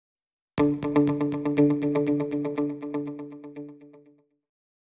Hey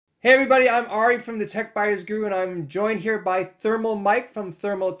everybody, I'm Ari from the Tech Buyers Guru, and I'm joined here by Thermal Mike from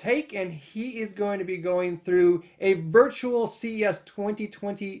Thermaltake, and he is going to be going through a virtual CES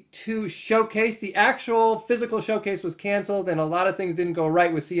 2022 showcase. The actual physical showcase was canceled, and a lot of things didn't go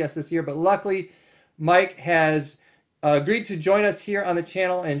right with CES this year, but luckily Mike has agreed to join us here on the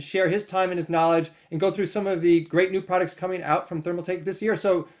channel and share his time and his knowledge and go through some of the great new products coming out from Thermaltake this year.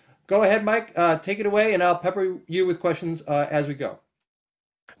 So go ahead, Mike, take it away, and I'll pepper you with questions as we go.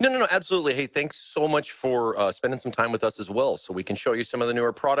 No, absolutely. Hey, thanks so much for spending some time with us as well, so we can show you some of the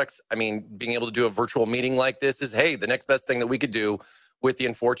newer products. I mean, being able to do a virtual meeting like this is, hey, the next best thing that we could do with the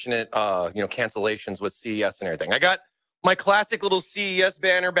unfortunate, cancellations with CES and everything. I got my classic little CES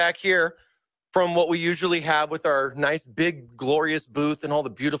banner back here from what we usually have with our nice, big, glorious booth and all the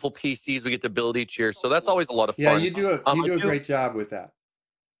beautiful PCs we get to build each year. So that's always a lot of fun. Yeah, you do a great job with that.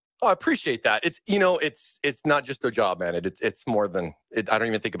 Oh, I appreciate that. It's it's not just a job, man. It's more than it. I don't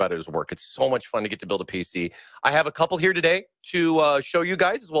even think about it as work. It's so much fun to get to build a PC. I have a couple here today to show you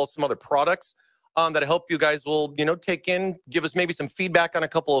guys, as well as some other products that I hope you guys will take in, give us maybe some feedback on a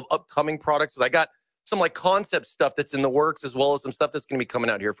couple of upcoming products. I got some like concept stuff that's in the works, as well as some stuff that's going to be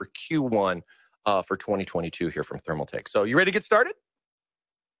coming out here for Q1 for 2022 here from Thermaltake. So you ready to get started?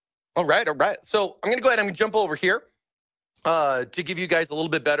 All right. So I'm going to go ahead and jump over here. To give you guys a little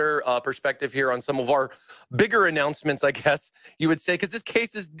bit better perspective here on some of our bigger announcements, I guess you would say, because this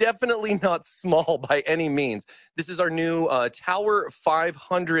case is definitely not small by any means. This is our new Tower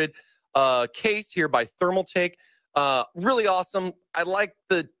 500 case here by Thermaltake. Really awesome. I like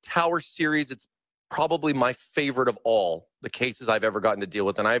the Tower series. It's probably my favorite of all the cases I've ever gotten to deal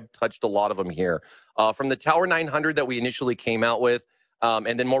with, and I've touched a lot of them here. From the Tower 900 that we initially came out with,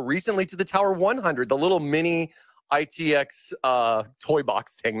 and then more recently to the Tower 100, the little mini ITX toy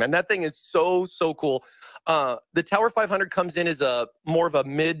box thing, man. That thing is so cool. The Tower 500 comes in as a more of a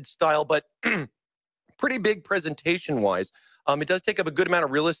mid style, but pretty big presentation wise. It does take up a good amount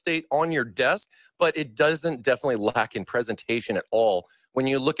of real estate on your desk, but it doesn't definitely lack in presentation at all. When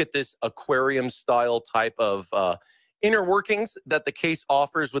you look at this aquarium style type of inner workings that the case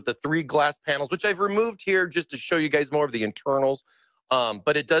offers with the 3 glass panels, which I've removed here just to show you guys more of the internals.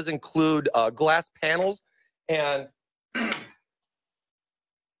 But it does include glass panels. And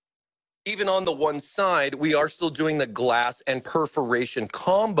even on the one side, we are still doing the glass and perforation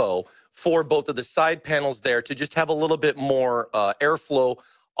combo for both of the side panels there to just have a little bit more airflow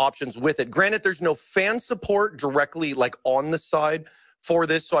options with it. Granted, there's no fan support directly like on the side for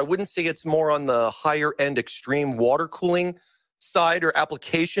this, so I wouldn't say it's more on the higher end extreme water cooling side or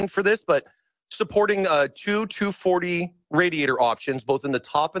application for this, but supporting 2 240 radiator options, both in the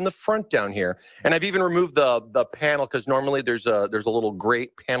top and the front down here. And I've even removed the panel because normally there's a little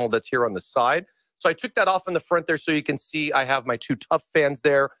grate panel that's here on the side. So I took that off in the front there so you can see I have my 2 Toughfans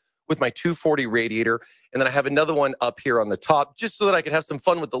there with my 240 radiator. And then I have another one up here on the top just so that I could have some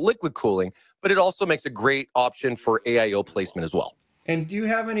fun with the liquid cooling. But it also makes a great option for AIO placement as well. And do you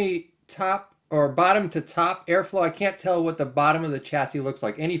have any top or bottom to top airflow? I can't tell what the bottom of the chassis looks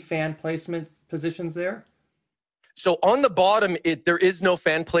like. Any fan placement positions there? So on the bottom, there is no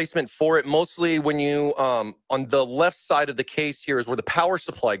fan placement for it. Mostly when you, on the left side of the case here is where the power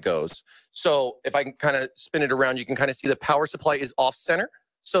supply goes. So if I can kind of spin it around, you can kind of see the power supply is off center.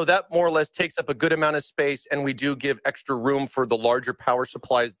 So that more or less takes up a good amount of space, and we do give extra room for the larger power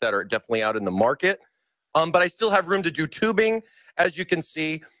supplies that are definitely out in the market. But I still have room to do tubing, as you can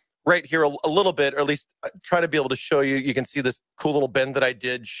see right here a little bit, or at least try to be able to show you. You can see this cool little bend that I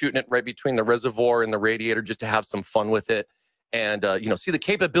did, shooting it right between the reservoir and the radiator just to have some fun with it. And, see the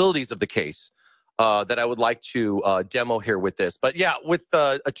capabilities of the case that I would like to demo here with this. But yeah, with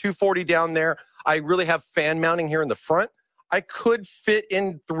a 240 down there, I really have fan mounting here in the front. I could fit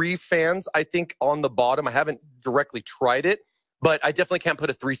in 3 fans, I think, on the bottom. I haven't directly tried it, but I definitely can't put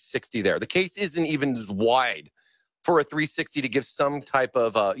a 360 there. The case isn't even as wide for a 360 to give some type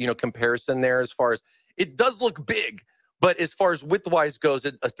of, comparison there. As far as it does look big, but as far as width-wise goes,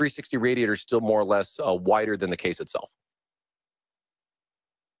 a 360 radiator is still more or less wider than the case itself.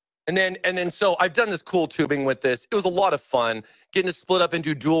 And then, so I've done this cool tubing with this. It was a lot of fun getting it split up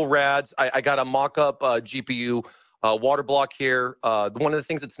into dual rads. I got a mock-up GPU water block here. One of the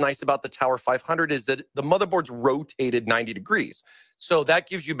things that's nice about the Tower 500 is that the motherboard's rotated 90 degrees. So that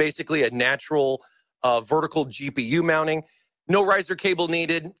gives you basically a natural vertical GPU mounting. No riser cable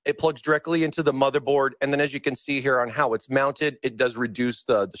needed. It plugs directly into the motherboard. And then as you can see here on how it's mounted, it does reduce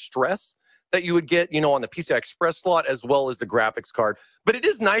the stress that you would get, on the PCI Express slot as well as the graphics card. But it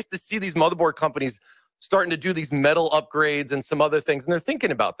is nice to see these motherboard companies starting to do these metal upgrades and some other things, and they're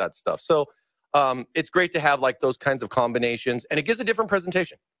thinking about that stuff. So it's great to have like those kinds of combinations, and it gives a different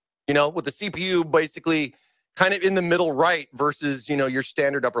presentation, you know, with the CPU basically kind of in the middle right versus, you know, your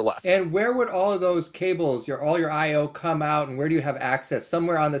standard upper left. And where would all of those cables, all your I/O come out, and where do you have access?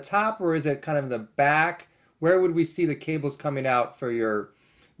 Somewhere on the top, or is it kind of in the back? Where would we see the cables coming out for your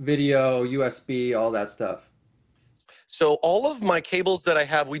video, USB, all that stuff? So all of my cables that I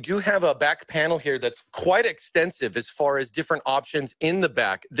have, we do have a back panel here that's quite extensive as far as different options in the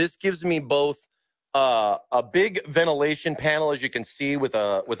back. This gives me both a big ventilation panel, as you can see, with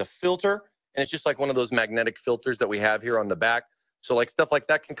a filter. And it's just like one of those magnetic filters that we have here on the back. So like stuff like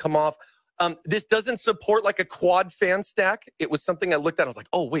that can come off. This doesn't support like a quad fan stack. It was something I looked at. I was like,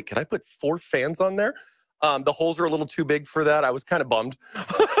 oh, wait, can I put 4 fans on there? The holes are a little too big for that. I was kind of bummed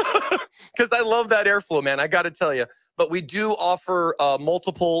because I love that airflow, man. I got to tell you. But we do offer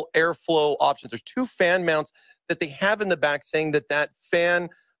multiple airflow options. There's 2 fan mounts that they have in the back, saying that that fan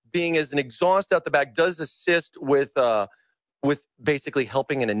being as an exhaust out the back does assist with basically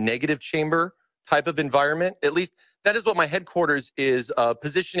helping in a negative chamber type of environment. At least that is what my headquarters is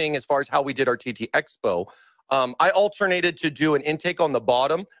positioning as far as how we did our TT Expo. I alternated to do an intake on the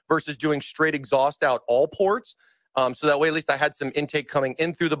bottom versus doing straight exhaust out all ports. So that way, at least I had some intake coming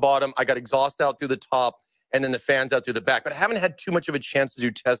in through the bottom. I got exhaust out through the top, and then the fans out through the back. But I haven't had too much of a chance to do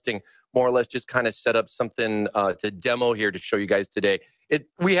testing, more or less just kind of set up something to demo here to show you guys today.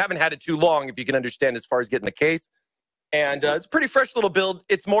 We haven't had it too long, if you can understand, as far as getting the case. And it's a pretty fresh little build.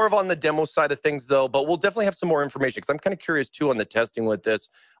 It's more of on the demo side of things, though, but we'll definitely have some more information because I'm kind of curious, too, on the testing with this,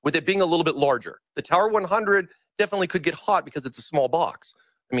 with it being a little bit larger. The Tower 100 definitely could get hot because it's a small box.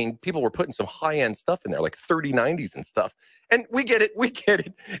 I mean, people were putting some high-end stuff in there, like 3090s and stuff. And we get it. We get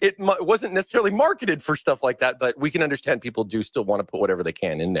it. It wasn't necessarily marketed for stuff like that, but we can understand people do still want to put whatever they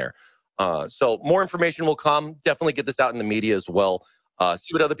can in there. So more information will come. Definitely get this out in the media as well.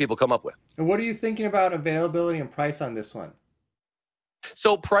 See what other people come up with. And what are you thinking about availability and price on this one?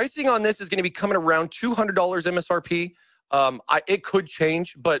 So pricing on this is going to be coming around $200 MSRP. It could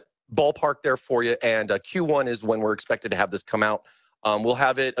change, but ballpark there for you. And Q1 is when we're expected to have this come out. We'll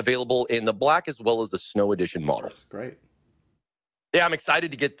have it available in the black as well as the snow edition model. That's great. Yeah, I'm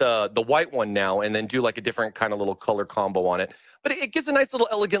excited to get the white one now and then do like a different kind of little color combo on it. But it gives a nice little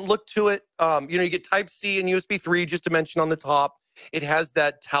elegant look to it. You know, you get Type-C and USB 3, just to mention on the top. It has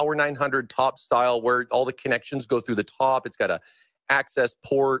that Tower 900 top style where all the connections go through the top. It's got a access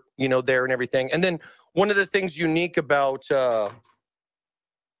port, you know, there and everything. And then one of the things unique about the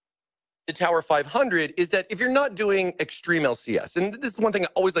Tower 500 is that if you're not doing extreme LCS, and this is one thing I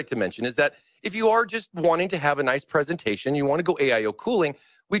always like to mention, is that if you are just wanting to have a nice presentation, you want to go AIO cooling,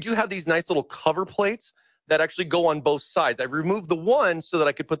 we do have these nice little cover plates that actually go on both sides. I removed the one so that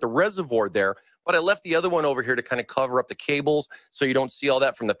I could put the reservoir there, but I left the other one over here to kind of cover up the cables so you don't see all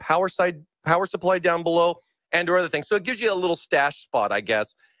that from the power supply down below and or other things. So it gives you a little stash spot, I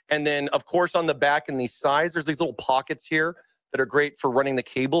guess. And then, of course, on the back and these sides, there's these little pockets here that are great for running the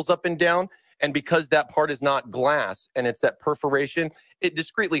cables up and down. And because that part is not glass and it's that perforation, it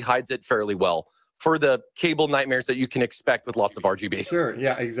discreetly hides it fairly well for the cable nightmares that you can expect with lots of RGB. Sure,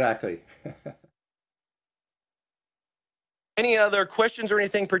 yeah, exactly. Any other questions or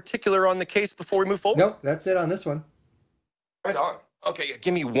anything particular on the case before we move forward? Nope, that's it on this one. Right on. Okay,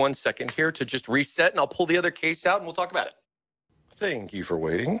 give me 1 second here to just reset, and I'll pull the other case out, and we'll talk about it. Thank you for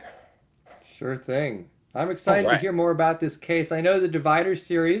waiting. Sure thing. I'm excited to hear more about this case. I know the Divider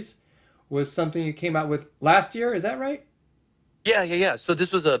series was something you came out with last year. Is that right? Yeah. So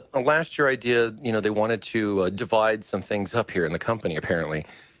this was a last year idea. You know, they wanted to divide some things up here in the company, apparently.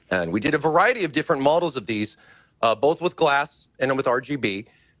 And we did a variety of different models of these, both with glass and with RGB.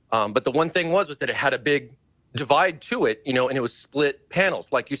 But the one thing was that it had a big divide to it, you know, and it was split panels.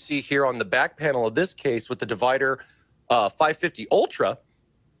 Like you see here on the back panel of this case with the Divider 550 Ultra,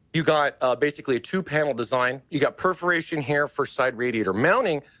 you got basically a 2-panel design. You got perforation here for side radiator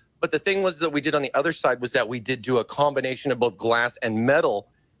mounting. But the thing was that we did on the other side was that we did do a combination of both glass and metal.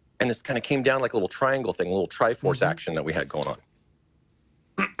 And this kind of came down like a little triangle thing, a little Triforce action that we had going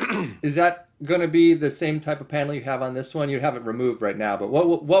on. Is that going to be the same type of panel you have on this one? You have it removed right now, but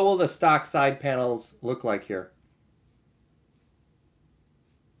what will the stock side panels look like here?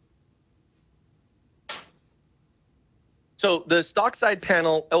 So the stock side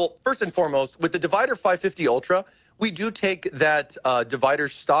panel, well, first and foremost, with the Divider 550 Ultra, we do take that divider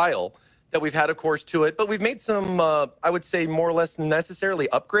style that we've had, of course, to it, but we've made some, I would say, more or less necessarily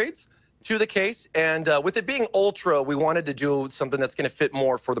upgrades to the case. And with it being Ultra, we wanted to do something that's going to fit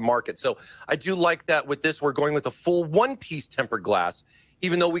more for the market. So I do like that with this, we're going with a full one-piece tempered glass,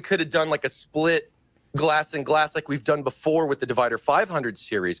 even though we could have done like a split glass and glass like we've done before with the Divider 500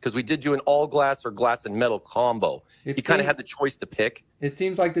 series, because we did do an all glass or glass and metal combo. You kind of had the choice to pick. It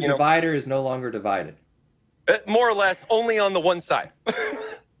seems like the divider is no longer divided. More or less, only on the one side.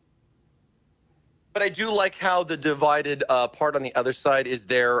 But I do like how the divided part on the other side is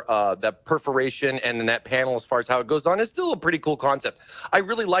there, that perforation, and then that panel as far as how it goes on is still a pretty cool concept. I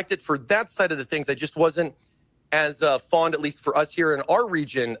really liked it for that side of the things. I just wasn't as fond, at least for us here in our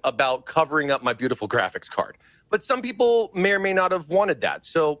region, about covering up my beautiful graphics card. But some people may or may not have wanted that.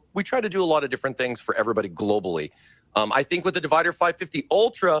 So we try to do a lot of different things for everybody globally. I think with the Divider 550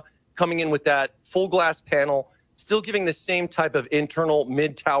 Ultra coming in with that full glass panel, still giving the same type of internal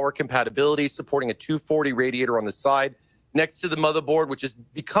mid-tower compatibility, supporting a 240 radiator on the side next to the motherboard, which is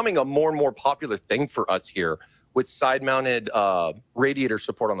becoming a more and more popular thing for us here with side-mounted radiator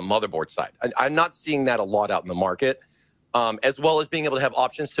support on the motherboard side. I'm not seeing that a lot out in the market, as well as being able to have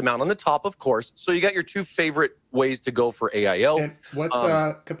options to mount on the top, of course. So you got your two favorite ways to go for AIO. And what's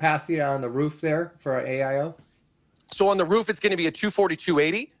the capacity on the roof there for AIO? So on the roof, it's going to be a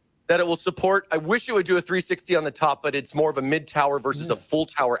 240-280 that it will support. I wish it would do a 360 on the top, but it's more of a mid-tower versus a full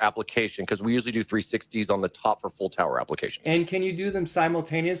tower application, because we usually do 360s on the top for full tower applications. And can you do them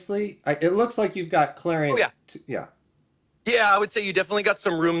simultaneously? It looks like you've got clearance. Oh, yeah. Yeah, I would say you definitely got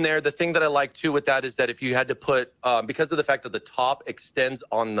some room there. The thing that I like too with that is that if you had to put, because of the fact that the top extends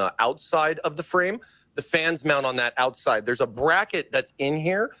on the outside of the frame, the fans mount on that outside. There's a bracket that's in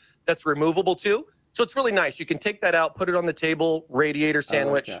here that's removable too. So it's really nice. You can take that out, put it on the table, radiator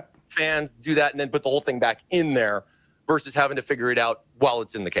sandwich, fans, do that, and then put the whole thing back in there versus having to figure it out while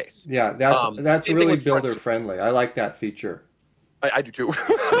it's in the case. Yeah, that's really builder friendly. I like that feature. I do too,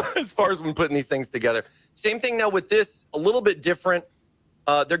 as far as when putting these things together. Same thing now with this, a little bit different.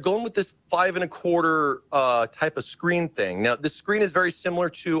 They're going with this 5 1/4 type of screen thing. Now, this screen is very similar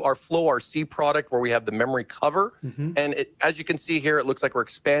to our Flow RC product where we have the memory cover. And as you can see here, it looks like we're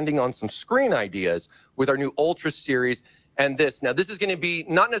expanding on some screen ideas with our new Ultra series and this. Now, this is going to be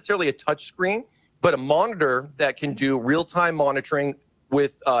not necessarily a touch screen, but a monitor that can do real-time monitoring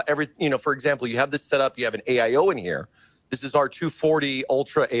with for example, you have this set up, you have an AIO in here. This is our 240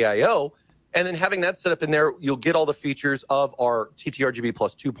 Ultra AIO. And then having that set up in there, you'll get all the features of our TTRGB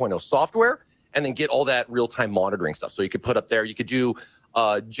Plus 2.0 software, and then get all that real-time monitoring stuff. So you could put up there, you could do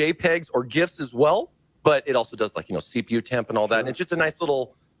JPEGs or GIFs as well, but it also does CPU temp and all that. And it's just a nice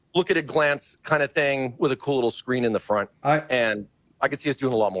little look at a glance kind of thing with a cool little screen in the front. And I could see us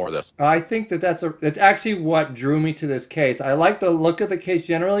doing a lot more of this. I think that's actually what drew me to this case. I like the look of the case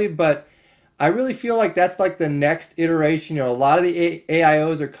generally, but I really feel like that's like the next iteration. A lot of the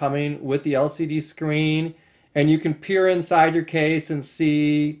AIOs are coming with the LCD screen, and you can peer inside your case and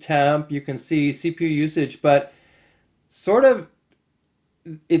see temp, you can see CPU usage, but sort of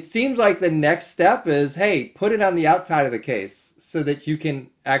it seems like the next step is, hey, put it on the outside of the case so that you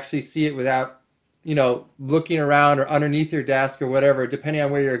can actually see it without, looking around or underneath your desk or whatever, depending on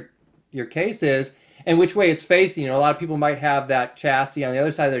where your case is and which way it's facing. A lot of people might have that chassis on the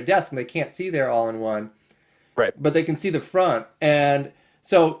other side of their desk and they can't see there all in one. Right. But they can see the front. And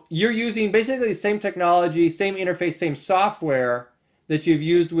so you're using basically the same technology, same interface, same software that you've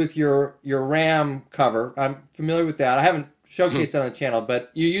used with your RAM cover. I'm familiar with that. I haven't showcased that on the channel, but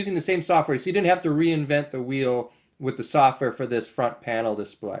you're using the same software. So you didn't have to reinvent the wheel with the software for this front panel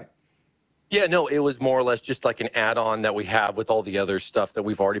display. Yeah, no, it was more or less just like an add-on that we have with all the other stuff that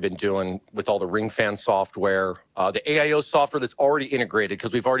we've already been doing with all the ring fan software, the AIO software that's already integrated,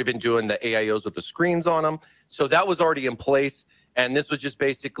 because we've already been doing the AIOs with the screens on them. So that was already in place. And this was just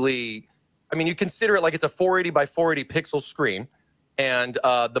basically, you consider it like it's a 480 by 480 pixel screen. And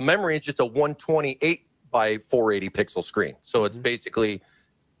the memory is just a 128 by 480 pixel screen. So it's basically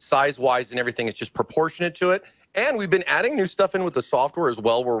size-wise and everything, it's just proportionate to it. And we've been adding new stuff in with the software as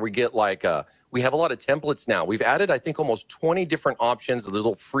well, where we get we have a lot of templates now. We've added, I think, almost 20 different options, those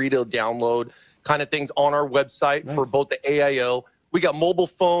little free to download kind of things on our website for both the AIO. We got mobile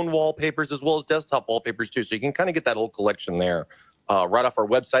phone wallpapers as well as desktop wallpapers too. So you can kind of get that whole collection there right off our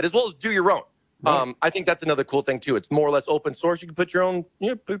website, as well as do your own. I think that's another cool thing too. It's more or less open source. You can put your own,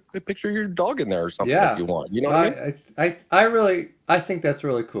 picture your dog in there or something if you want. You know what I mean? I think that's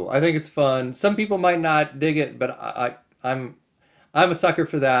really cool. I think it's fun. Some people might not dig it, but I'm a sucker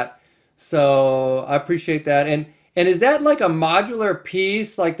for that. So I appreciate that. And is that like a modular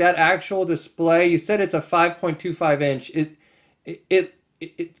piece, like that actual display? You said it's a 5.25 inch.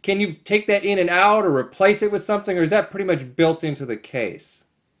 Can you take that in and out or replace it with something, or is that pretty much built into the case?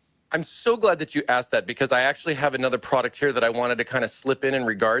 I'm so glad that you asked that, because I actually have another product here that I wanted to kind of slip in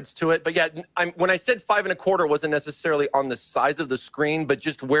regards to it. But yeah, when I said 5 1/4, wasn't necessarily on the size of the screen, but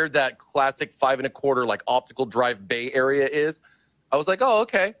just where that classic 5 1/4 like optical drive bay area is. I was like, oh,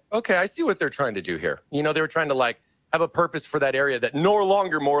 okay, I see what they're trying to do here. You know, they were trying to like have a purpose for that area that no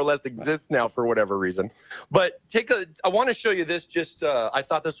longer more or less exists now for whatever reason. But I want to show you this. Just I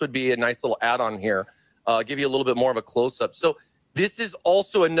thought this would be a nice little add-on here. Give you a little bit more of a close-up. So this is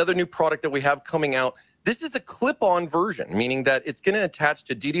also another new product that we have coming out. This is a clip-on version, meaning that it's going to attach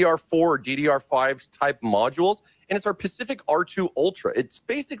to DDR4 or DDR5 type modules, and it's our Pacific R2 Ultra. It's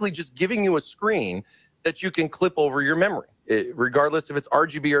basically just giving you a screen that you can clip over your memory. Regardless if it's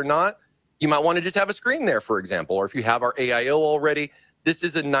RGB or not, you might want to just have a screen there, for example, or if you have our AIO already, this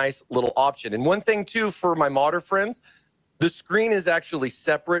is a nice little option. And one thing, too, for my modder friends, the screen is actually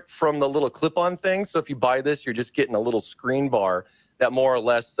separate from the little clip-on thing. So if you buy this, you're just getting a little screen bar that more or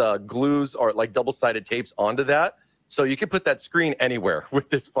less glues or like double-sided tapes onto that. So you can put that screen anywhere with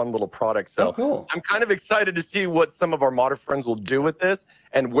this fun little product. So cool. I'm kind of excited to see what some of our modder friends will do with this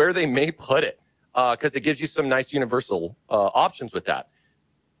and where they may put it, because it gives you some nice universal options with that.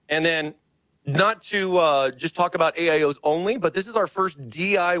 And then not to just talk about AIOs only, but this is our first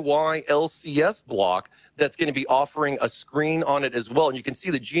DIY LCS block that's going to be offering a screen on it as well. And you can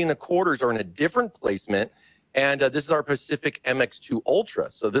see the G and the quarters are in a different placement. And this is our Pacific MX2 Ultra.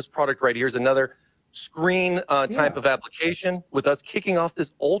 So this product right here is another screen type of application with us kicking off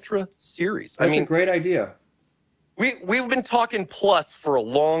this Ultra series. That's a great idea. We've been talking Plus for a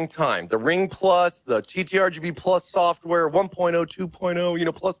long time. The Ring Plus, the TTRGB Plus software, 1.0, 2.0, you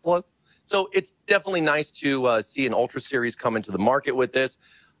know, plus. So it's definitely nice to see an Ultra series come into the market with this.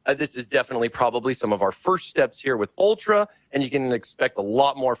 This is definitely probably some of our first steps here with Ultra, and you can expect a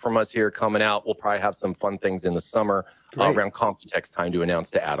lot more from us here coming out. We'll probably have some fun things in the summer around Computex time to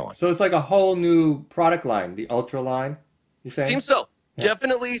announce to add on. So it's like a whole new product line, the Ultra line, you're saying? Seems so. Yeah.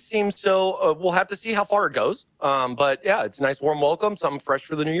 Definitely seems so. We'll have to see how far it goes. But yeah, it's a nice warm welcome, something fresh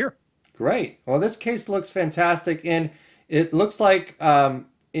for the new year. Great. Well, this case looks fantastic, and it looks like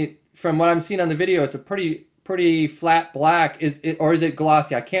from what I'm seeing on the video, it's a pretty flat black. Or is it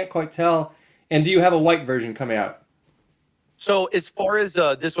glossy? I can't quite tell. And do you have a white version coming out? So as far as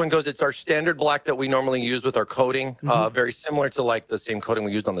this one goes, it's our standard black that we normally use with our coating. Very similar to like the same coating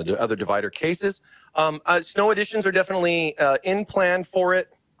we used on the other divider cases. Snow editions are definitely in plan for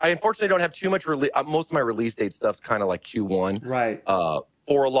it. I unfortunately don't have too much most of my release date stuff's kind of like Q1, right?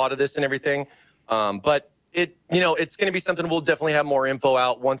 For a lot of this and everything. But it's going to be something we'll definitely have more info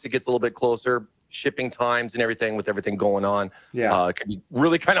out once it gets a little bit closer. Shipping times and everything with everything going on. Yeah, it can be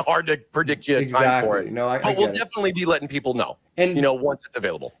really kind of hard to predict time for it. No, but we'll definitely be letting people know, and once it's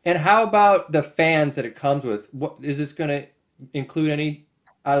available. And how about the fans that it comes with? What is this going to include? Any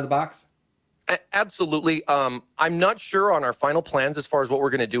out of the box? Absolutely. I'm not sure on our final plans as far as what we're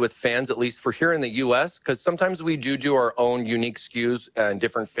going to do with fans, at least for here in the U.S., because sometimes we do our own unique SKUs and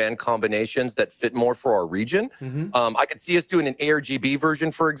different fan combinations that fit more for our region. I could see us doing an ARGB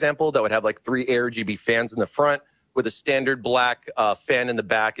version, for example, that would have like 3 ARGB fans in the front with a standard black fan in the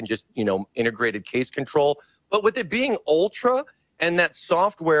back and just, integrated case control. But with it being Ultra and that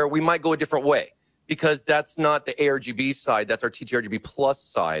software, we might go a different way, because that's not the ARGB side. That's our TTRGB Plus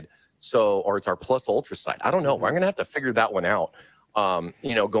side. So, or it's our Plus Ultra side. I don't know. I'm going to have to figure that one out,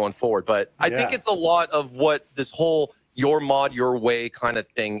 going forward. But I think it's a lot of what this whole your mod, your way kind of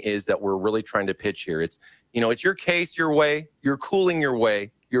thing is that we're really trying to pitch here. It's, it's your case, your way, your cooling, your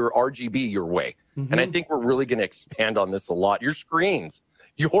way, your RGB, your way. And I think we're really going to expand on this a lot. Your screens,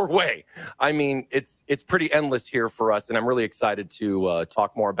 your way. I mean, it's pretty endless here for us. And I'm really excited to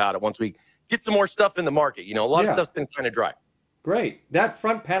talk more about it once we get some more stuff in the market. A lot of stuff's been kind of dry. Great. That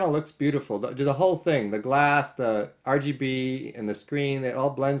front panel looks beautiful. The whole thing, the glass, the RGB, and the screen, it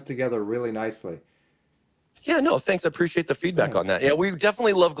all blends together really nicely. Yeah, no, thanks. I appreciate the feedback on that. Yeah, we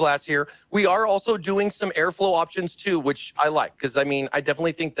definitely love glass here. We are also doing some airflow options too, which I like, because I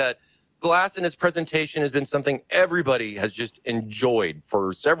definitely think that glass in its presentation has been something everybody has just enjoyed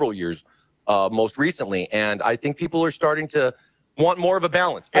for several years, most recently. And I think people are starting to want more of a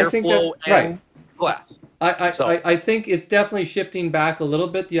balance, airflow and glass. I think it's definitely shifting back a little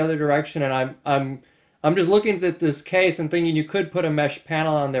bit the other direction, and I'm just looking at this case and thinking you could put a mesh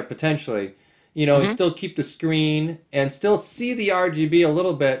panel on there potentially, and still keep the screen and still see the RGB a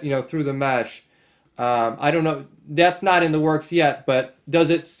little bit, through the mesh. I don't know, that's not in the works yet, but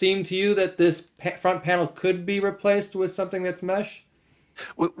does it seem to you that this front panel could be replaced with something that's mesh?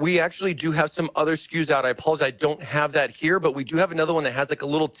 We actually do have some other SKUs out. I apologize, I don't have that here, but we do have another one that has like a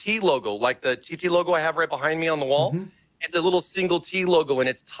little T logo, like the TT logo I have right behind me on the wall. It's a little single T logo, and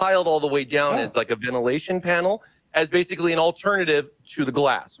it's tiled all the way down as like a ventilation panel, as basically an alternative to the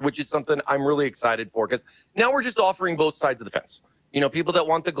glass, which is something I'm really excited for, because now we're just offering both sides of the fence. You know, people that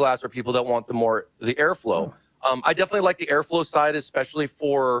want the glass or people that want the airflow. I definitely like the airflow side, especially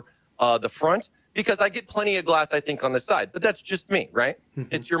for the front, because I get plenty of glass, I think, on the side. But that's just me, right?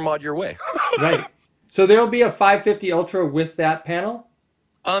 It's your mod your way. Right. So there'll be a 550 Ultra with that panel?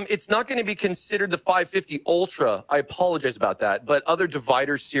 It's not going to be considered the 550 Ultra. I apologize about that. But other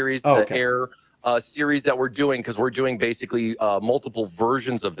divider series, the Air series that we're doing, because we're doing basically multiple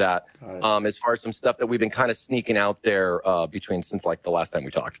versions of that, as far as some stuff that we've been kind of sneaking out there since like the last time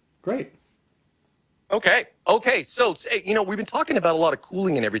we talked. Great. Okay. So, you know, we've been talking about a lot of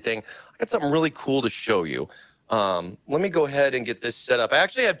cooling and everything. I got something really cool to show you. Let me go ahead and get this set up. I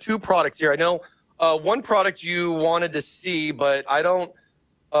actually have two products here. I know one product you wanted to see, but I don't.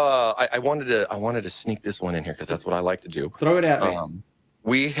 I wanted to sneak this one in here because that's what I like to do. Throw it at me.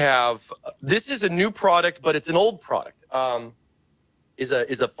 We have, this is a new product, but it's an old product. Is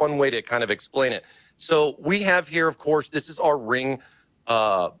a fun way to kind of explain it. So we have here, of course, this is our Ring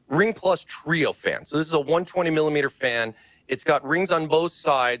Plus Trio fan. So this is a 120 millimeter fan. It's got rings on both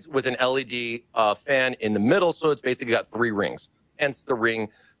sides with an LED fan in the middle. So it's basically got 3 rings, hence the Ring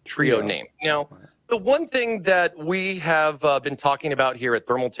Trio name. Now, the one thing that we have been talking about here at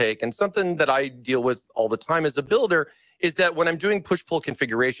Thermaltake, and something that I deal with all the time as a builder, is that when I'm doing push-pull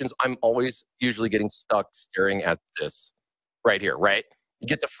configurations, I'm always usually getting stuck staring at this right here, right? You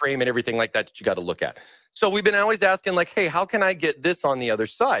get the frame and everything like that you got to look at. So we've been always asking, like, hey, how can I get this on the other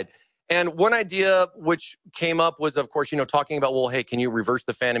side? And one idea which came up was, of course, you know, talking about, well, hey, can you reverse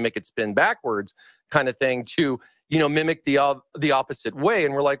the fan and make it spin backwards kind of thing to, you know, mimic the opposite way.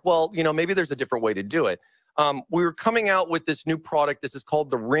 And we're like, well, you know, maybe there's a different way to do it. We were coming out with this new product. This is called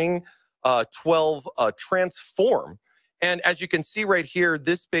the Ring 12 Transform. And as you can see right here,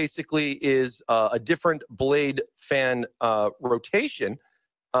 this basically is a different blade fan rotation.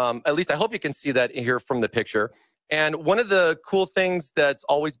 At least I hope you can see that here from the picture. And one of the cool things that's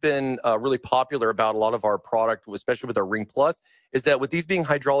always been really popular about a lot of our product, especially with our Ring Plus, is that with these being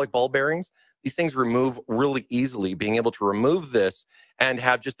hydraulic ball bearings, these things remove really easily. Being able to remove this and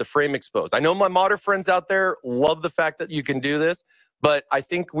have just the frame exposed. I know my modder friends out there love the fact that you can do this, but I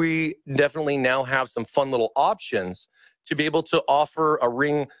think we definitely now have some fun little options to be able to offer a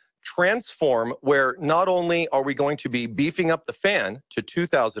Ring Transform, where not only are we going to be beefing up the fan to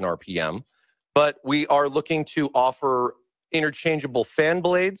 2,000 RPM, but we are looking to offer interchangeable fan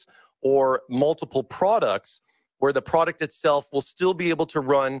blades or multiple products where the product itself will still be able to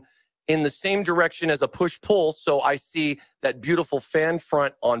run in the same direction as a push-pull. So I see that beautiful fan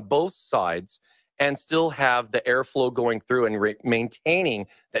front on both sides and still have the airflow going through and maintaining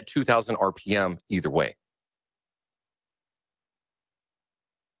that 2,000 RPM either way.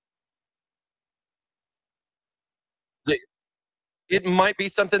 It might be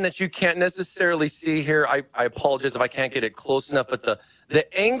something that you can't necessarily see here. I apologize if I can't get it close enough, but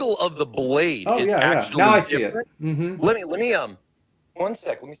the angle of the blade is actually now I different. see it. Let me 1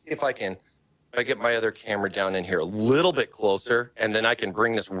 sec. Let me see if I get my other camera down in here a little bit closer, and then I can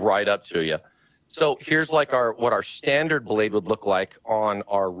bring this right up to you. So here's like what our standard blade would look like on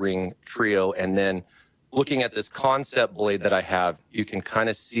our Ring Trio, and then looking at this concept blade that I have, you can kind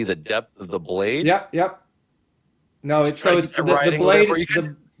of see the depth of the blade. Yep. No, it's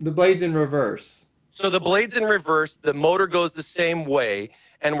the blade's in reverse. So the blade's in reverse, the motor goes the same way,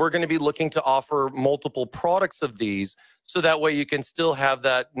 and we're going to be looking to offer multiple products of these, so that way you can still have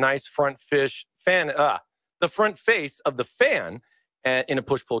that nice front fan, the front face of the fan in a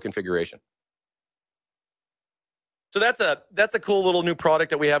push-pull configuration. So that's a cool little new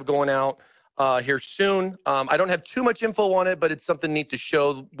product that we have going out here soon. I don't have too much info on it, but it's something neat to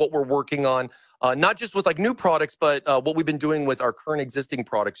show what we're working on. Not just with like new products, but what we've been doing with our current existing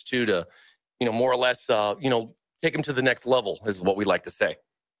products too, to, you know, more or less, you know, take them to the next level is what we like to say.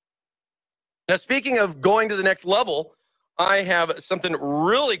 Now, speaking of going to the next level, I have something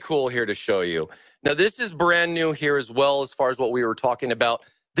really cool here to show you. Now, this is brand new here as well, as far as what we were talking about.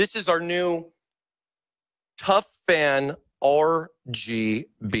 This is our new Toughfan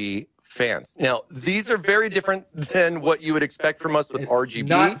RGB fans. Now, these are very different than what you would expect from us with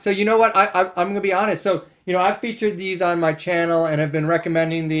RGB. So you know what? I'm going to be honest. So, you know, I've featured these on my channel and have been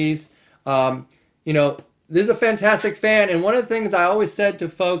recommending these. You know, this is a fantastic fan. And one of the things I always said to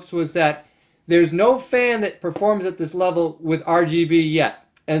folks was that there's no fan that performs at this level with RGB yet.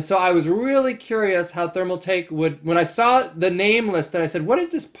 And so I was really curious how Thermaltake would, when I saw the name list, I said, what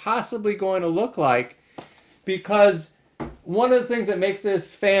is this possibly going to look like? Because one of the things that makes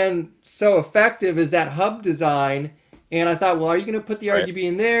this fan so effective is that hub design, And I thought, well, are you going to put the Right. RGB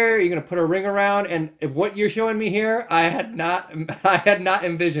in there? Are you going to put a ring around? And what you're showing me here, I had not, I had not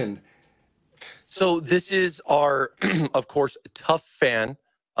envisioned. So this is our, of course, Toughfan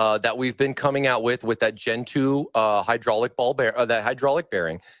that we've been coming out with that Gen 2 hydraulic ball bear, that hydraulic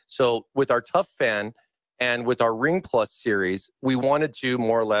bearing. So with our Toughfan and with our Ring Plus series, we wanted to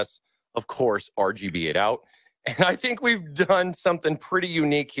more or less, of course, RGB it out. And I think we've done something pretty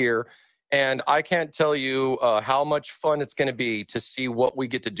unique here. And I can't tell you how much fun it's going to be to see what we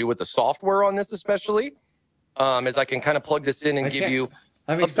get to do with the software on this, especially as I can kind of plug this in and give you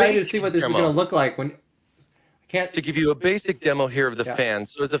I'm a excited to see basic what this is demo. going to look like when I can't. To give you a basic demo here of the Yeah.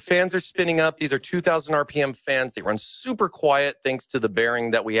 fans. So as the fans are spinning up, these are 2000 RPM fans. They run super quiet thanks to the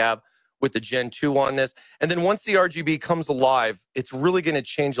bearing that we have with the Gen 2 on this. And then once the RGB comes alive, it's really going to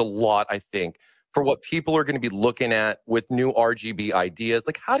change a lot, I think, for what people are going to be looking at with new RGB ideas.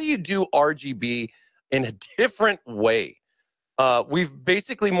 Like, how do you do RGB in a different way? We've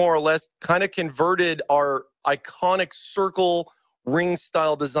basically more or less kind of converted our iconic circle ring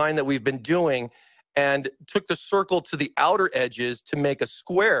style design that we've been doing and took the circle to the outer edges to make a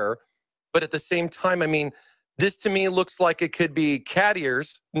square. But at the same time, I mean, this to me looks like it could be cat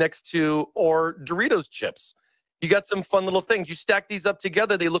ears next to or Doritos chips. You got some fun little things. You stack these up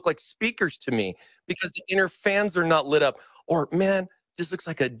together, they look like speakers to me because the inner fans are not lit up. Or, man, this looks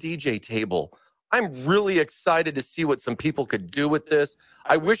like a DJ table. I'm really excited to see what some people could do with this.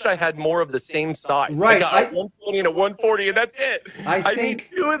 I wish I had more of the same size. Right. I got a 120 and a 140, and that's it. I need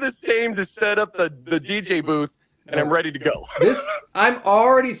think 2 of the same to set up the DJ booth, and I'm ready to go. I'm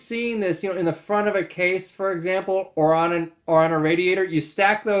already seeing this, in the front of a case, for example, or on a radiator. You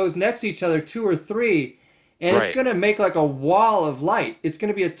stack those next to each other, 2 or 3, and it's Right. going to make like a wall of light. It's going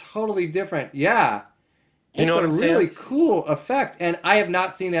to be a totally different, yeah. You know what I'm really saying? cool effect, and I have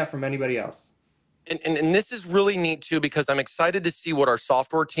not seen that from anybody else. And this is really neat too, because I'm excited to see what our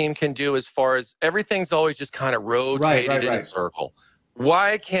software team can do as far as everything's always just kind of rotated in a circle.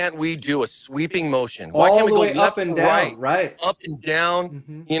 Why can't we do a sweeping motion? Why can't we go up and down, right? Up and down,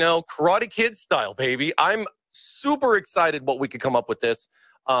 Karate Kid style, baby. I'm super excited what we could come up with this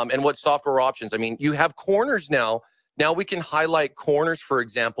and what software options. I mean, you have corners now. Now we can highlight corners, for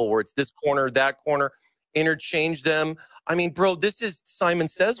example, where it's this corner, that corner, interchange them. I mean, bro, this is Simon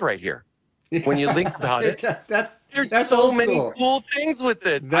Says right here. When you think about it, there's so many cool things with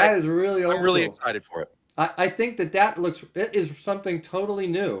this. That is really old I'm really school. excited for it. I think it is something totally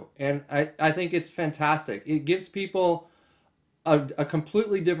new, and I think it's fantastic. It gives people a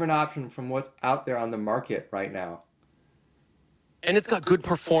completely different option from what's out there on the market right now. And it's got good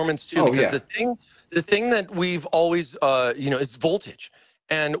performance too, because the thing that we've always is voltage.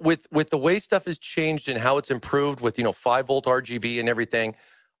 And with the way stuff has changed and how it's improved with 5-volt RGB and everything.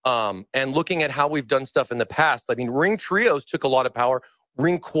 And looking at how we've done stuff in the past, I mean, ring trios took a lot of power.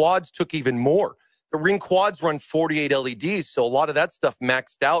 Ring quads took even more. The ring quads run 48 LEDs, so a lot of that stuff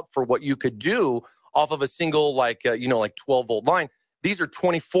maxed out for what you could do off of a single, like 12-volt line. These are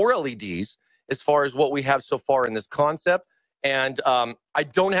 24 LEDs as far as what we have so far in this concept. And I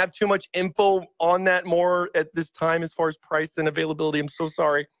don't have too much info on that more at this time as far as price and availability. I'm so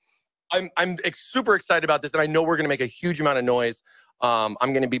sorry. I'm super excited about this, and I know we're going to make a huge amount of noise. I'm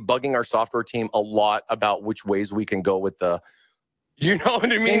going to be bugging our software team a lot about which ways we can go with the, you know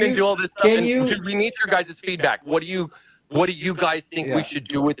what I mean, and do all this stuff. And we need your guys' feedback. What do you guys think we should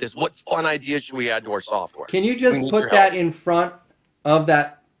do with this? What fun ideas should we add to our software? Can you just put that in front of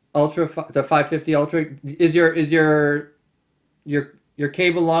that the 550 Ultra? Is your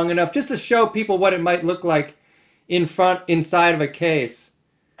cable long enough just to show people what it might look like inside of a case?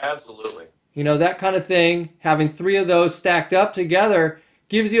 Absolutely. That kind of thing. Having 3 of those stacked up together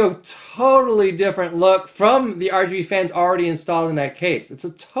gives you a totally different look from the RGB fans already installed in that case. It's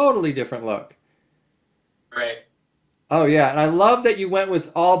a totally different look. Right. Oh, yeah. And I love that you went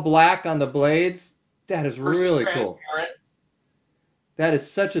with all black on the blades. That is really cool. That is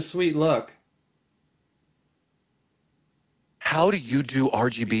such a sweet look. How do you do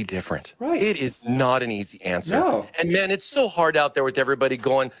RGB different? Right. It is not an easy answer. No. And man, it's so hard out there with everybody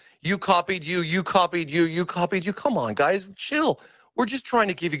going, you copied you, you copied you, you copied you. Come on, guys, chill. We're just trying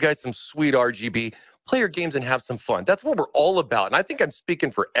to give you guys some sweet RGB, play your games and have some fun. That's what we're all about. And I think I'm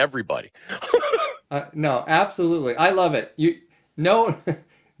speaking for everybody. No, absolutely. I love it.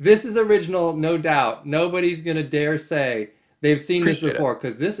 This is original, no doubt. Nobody's going to dare say they've seen this before,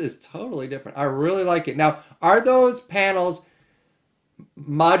 because this is totally different. I really like it. Now, are those panels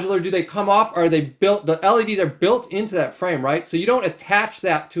modular? Do they come off? Are they built? The LEDs are built into that frame, right? So you don't attach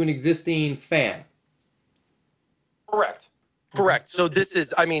that to an existing fan. Correct. Correct. So this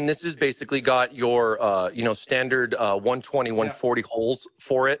is, I mean, this is basically got your, you know, standard 120, 140 holes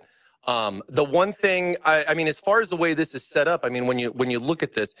for it. The one thing, I mean, as far as the way this is set up, I mean, when you look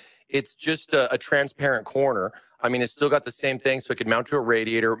at this, it's just a transparent corner. I mean, it's still got the same thing, so it could mount to a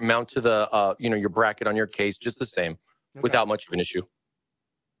radiator, mount to the, you know, your bracket on your case, just the same, without much of an issue.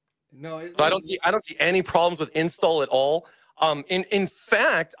 No, So I don't see any problems with install at all. In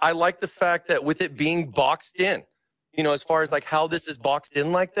fact, I like the fact that with it being boxed in, you know, as far as like how this is boxed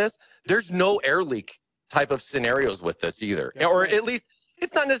in like this, there's no air leak type of scenarios with this either. That's or right. at least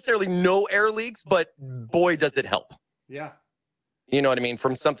it's not necessarily no air leaks, but boy, does it help. Yeah. You know what I mean?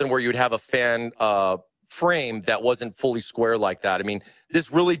 From something where you'd have a fan frame that wasn't fully square like that. I mean,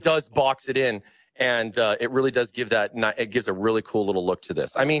 this really does box it in. And it really does give that, it gives a really cool little look to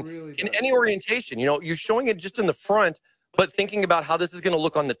this. I mean, really in any orientation, you know, you're showing it just in the front, but thinking about how this is going to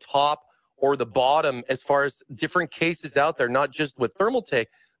look on the top or the bottom as far as different cases out there, not just with Thermaltake,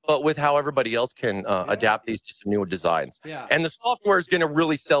 but with how everybody else can adapt these to some newer designs. Yeah. And the software is going to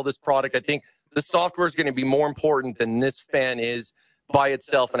really sell this product. I think the software is going to be more important than this fan is by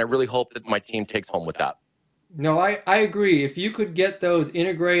itself. And I really hope that my team takes home with that. No, I agree. If you could get those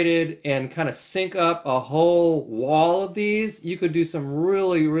integrated and kind of sync up a whole wall of these, you could do some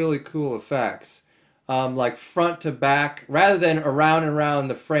really, really cool effects. Like front to back, rather than around and around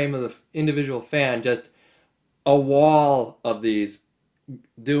the frame of the individual fan, just a wall of these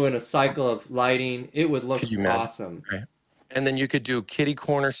doing a cycle of lighting. It would look awesome. Right. And then you could do kitty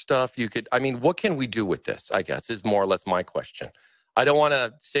corner stuff. You could, I mean, what can we do with this, I guess, is more or less my question. I don't want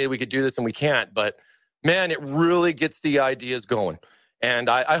to say we could do this and we can't, but man, it really gets the ideas going. And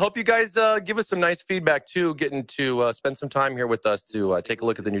I hope you guys give us some nice feedback too, getting to spend some time here with us to take a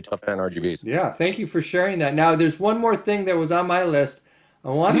look at the new Toughfan RGBs. Yeah, thank you for sharing that. Now, there's one more thing that was on my list. I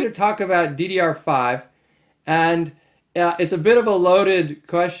wanted to talk about DDR5, and it's a bit of a loaded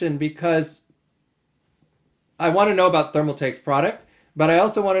question because I want to know about Thermaltake's product, but I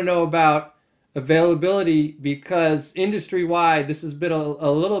also want to know about availability because industry-wide, this has been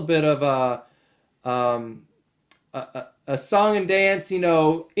a little bit of a song and dance. You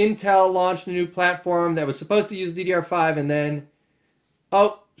know, Intel launched a new platform that was supposed to use DDR5, and then,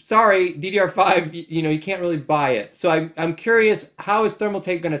 oh, sorry, DDR5, you know, you can't really buy it. So I'm curious, how is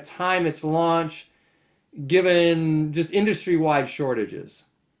Thermaltake going to time its launch given just industry-wide shortages?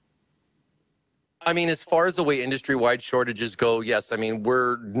 I mean, as far as the way industry-wide shortages go, yes. I mean,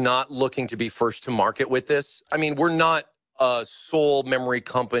 we're not looking to be first to market with this. I mean, we're not a sole memory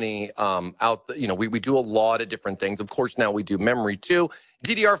company out there. You know, we do a lot of different things. Of course, now we do memory too.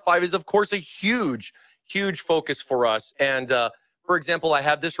 DDR5 is, of course, a huge, huge focus for us. And for example, I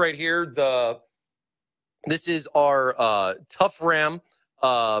have this right here. This is our ToughRAM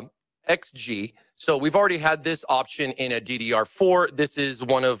XG. So we've already had this option in a DDR4. This is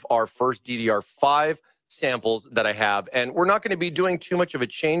one of our first DDR5 samples that I have. And we're not going to be doing too much of a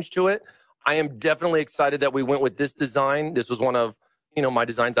change to it. I am definitely excited that we went with this design. This was one of, you know, my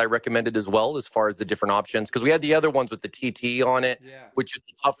designs I recommended as well as far as the different options, because we had the other ones with the TT on it, which is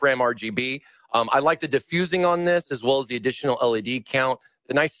the ToughRAM RGB. I like the diffusing on this as well as the additional LED count.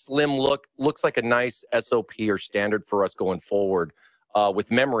 The nice slim look looks like a nice SOP or standard for us going forward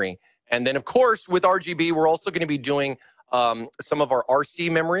with memory. And then, of course, with RGB, we're also going to be doing some of our RC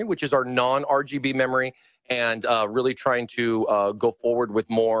memory, which is our non-RGB memory, and really trying to go forward with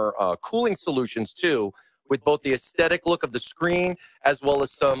more cooling solutions too, with both the aesthetic look of the screen as well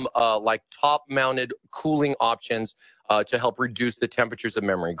as some like top-mounted cooling options to help reduce the temperatures of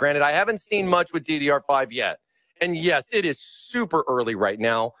memory. Granted, I haven't seen much with DDR5 yet, and yes, it is super early right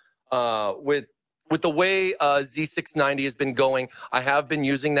now with the way Z690 has been going. I have been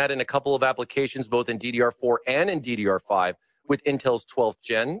using that in a couple of applications, both in DDR4 and in DDR5 with Intel's 12th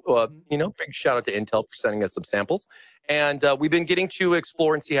gen. You know, big shout out to Intel for sending us some samples. And we've been getting to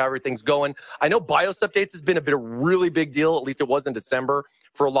explore and see how everything's going. I know BIOS updates has been a really big deal, at least it was in December,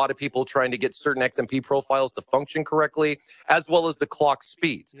 for a lot of people trying to get certain XMP profiles to function correctly, as well as the clock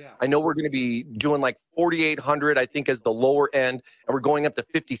speeds. I know we're going to be doing like 4800, I think, as the lower end, and we're going up to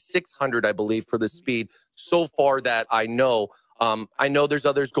 5600, I believe, for the speed so far that I know. I know there's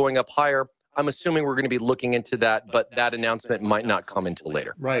others going up higher. I'm assuming we're going to be looking into that, but that announcement might not come until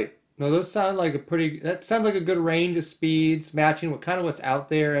later. Right. No, those sound like that sounds like a good range of speeds, matching kind of what's out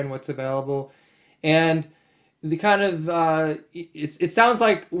there and what's available. And the kind of, it sounds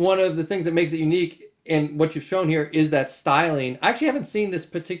like one of the things that makes it unique and what you've shown here is that styling. I actually haven't seen this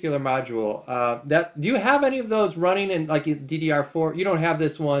particular module. Do you have any of those running in like DDR4? You don't have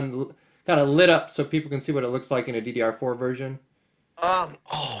this one kind of lit up so people can see what it looks like in a DDR4 version?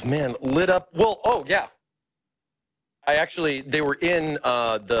 Oh man, lit up. Well, oh yeah. they were in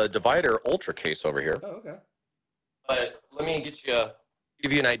the Divider Ultra case over here. Oh, okay. But let me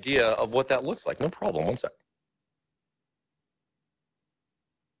give you an idea of what that looks like. No problem. One sec.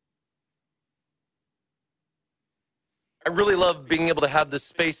 I really love being able to have this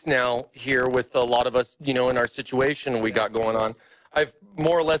space now here with a lot of us, you know, in our situation we got going on. I've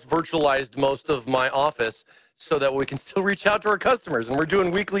more or less virtualized most of my office so that we can still reach out to our customers. And we're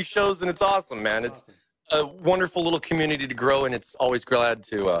doing weekly shows, and it's awesome, man. It's a wonderful little community to grow, and it's always glad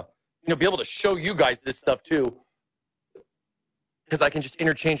to, you know, be able to show you guys this stuff too, because I can just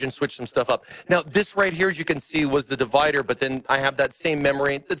interchange and switch some stuff up. Now, this right here, as you can see, was the divider, but then I have that same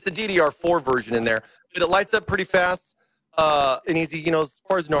memory. It's the DDR4 version in there, but it lights up pretty fast. And easy, you know, as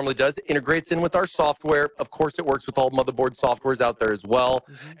far as it normally does. It integrates in with our software. Of course, it works with all motherboard softwares out there as well.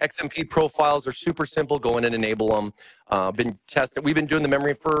 XMP profiles are super simple. Go in and enable them. Been testing. We've been doing the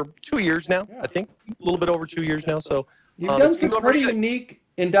memory for 2 years now. I think a little bit over 2 years now. So you've done some pretty unique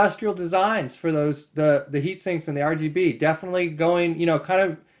industrial designs for those the heat sinks and the RGB. Definitely going, you know,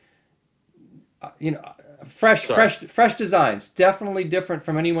 kind of, you know, fresh designs. Definitely different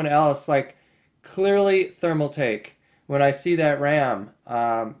from anyone else. Like clearly Thermaltake. When I see that RAM,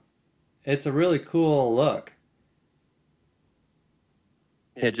 it's a really cool look.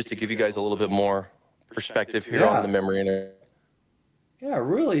 Yeah, just to give you guys a little bit more perspective here on the memory. Yeah,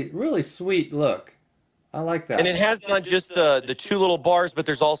 really sweet look. I like that. And it has not just the two little bars, but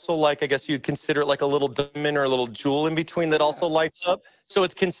there's also, like, I guess you'd consider it like a little diamond or a little jewel in between that also lights up. So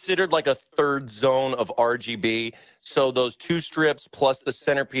it's considered like a third zone of RGB. So those two strips plus the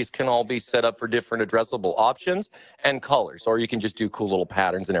centerpiece can all be set up for different addressable options and colors, or you can just do cool little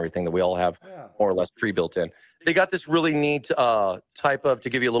patterns and everything that we all have more or less pre-built in. They got this really neat type of, to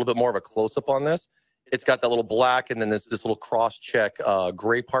give you a little bit more of a close-up on this, it's got that little black and then this little cross-check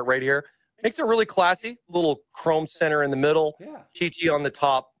gray part right here. Makes it really classy. Little chrome center in the middle, TT on the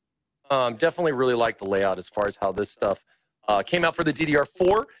top. Definitely really like the layout as far as how this stuff came out for the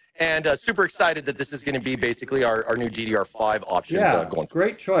DDR4. And super excited that this is going to be basically our new DDR5 option. Going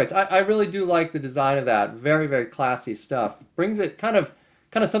great choice. I really do like the design of that. Very, very classy stuff. Brings it kind of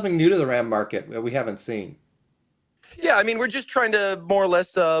something new to the RAM market that we haven't seen. Yeah, I mean, we're just trying to more or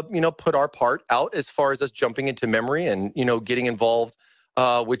less, you know, put our part out as far as us jumping into memory and, you know, getting involved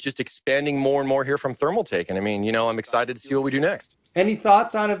with just expanding more and more here from Thermaltake. And I mean, you know, I'm excited to see what we do next. Any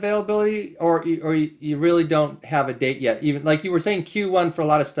thoughts on availability, or you really don't have a date yet? Even like you were saying Q1 for a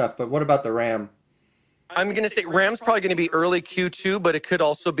lot of stuff, but what about the RAM? I'm going to say RAM's probably going to be early Q2, but it could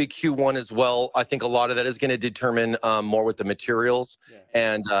also be Q1 as well. I think a lot of that is going to determine more with the materials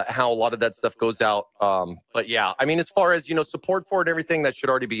and how a lot of that stuff goes out. But yeah, I mean, as far as, you know, support for it and everything, that should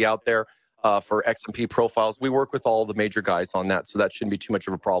already be out there. For XMP profiles, we work with all the major guys on that, so that shouldn't be too much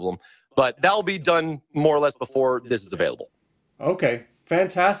of a problem. But that'll be done more or less before this is available. Okay,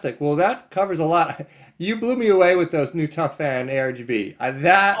 fantastic. Well, that covers a lot. You blew me away with those new Toughfan ARGB.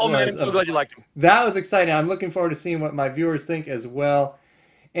 Man, I'm so glad you liked them. That was exciting. I'm looking forward to seeing what my viewers think as well.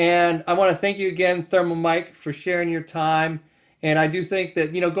 And I want to thank you again, Thermal Mike, for sharing your time. And I do think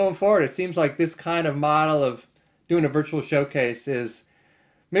that, you know, going forward, it seems like this kind of model of doing a virtual showcase is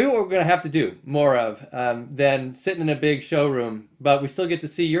maybe what we're going to have to do more of than sitting in a big showroom. But we still get to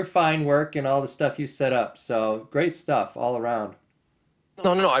see your fine work and all the stuff you set up. So great stuff all around.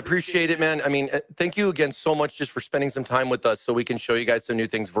 No, I appreciate it, man. I mean, thank you again so much just for spending some time with us so we can show you guys some new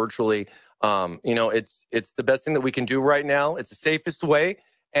things virtually. You know, it's the best thing that we can do right now. It's the safest way.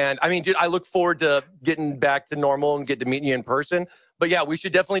 And I mean, dude, I look forward to getting back to normal and get to meeting you in person. But yeah, we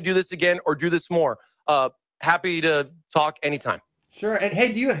should definitely do this again or do this more. Happy to talk anytime. Sure. And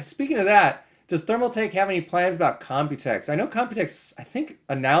hey, speaking of that, does Thermaltake have any plans about Computex? I know Computex, I think,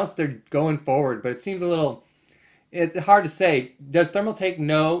 announced they're going forward, but it seems a little, it's hard to say. Does Thermaltake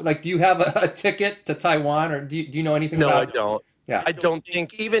know, like, do you have a ticket to Taiwan, or do you know anything about it? No, I don't. Yeah. I don't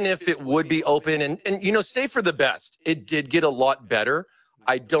think, even if it would be open and you know, say for the best, it did get a lot better.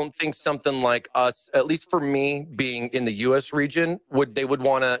 I don't think something like us, at least for me being in the US region, they would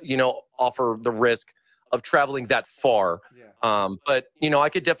want to, you know, offer the risk of traveling that far. But, you know, I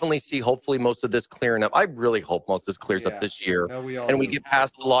could definitely see hopefully most of this clearing up. I really hope most of this clears up this year. And we get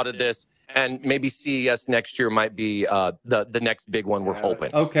past a lot of this, and maybe CES next year might be the next big one we're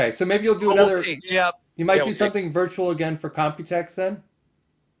hoping. Okay, so maybe you'll do another. You might do something virtual again for Computex then?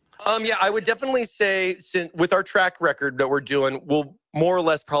 Yeah, I would definitely say, with our track record that we're doing, we'll more or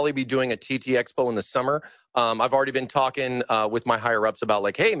less probably be doing a TT Expo in the summer. I've already been talking with my higher ups about,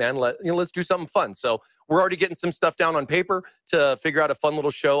 like, hey man, let's do something fun. So we're already getting some stuff down on paper to figure out a fun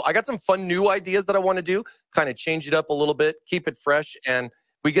little show. I got some fun new ideas that I want to do, kind of change it up a little bit, keep it fresh, and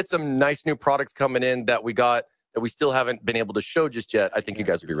we get some nice new products coming in that we got that we still haven't been able to show just yet. I think you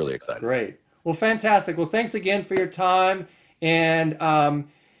guys will be really excited. Great. Well, fantastic. Well, thanks again for your time. And,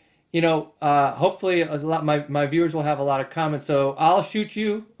 hopefully my viewers will have a lot of comments. So I'll shoot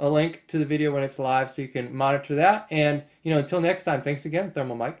you a link to the video when it's live so you can monitor that. And, until next time, thanks again,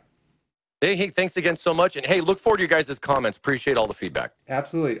 Thermal Mike. Hey, thanks again so much. And hey, look forward to you guys' comments. Appreciate all the feedback.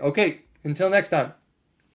 Absolutely. Okay. Until next time.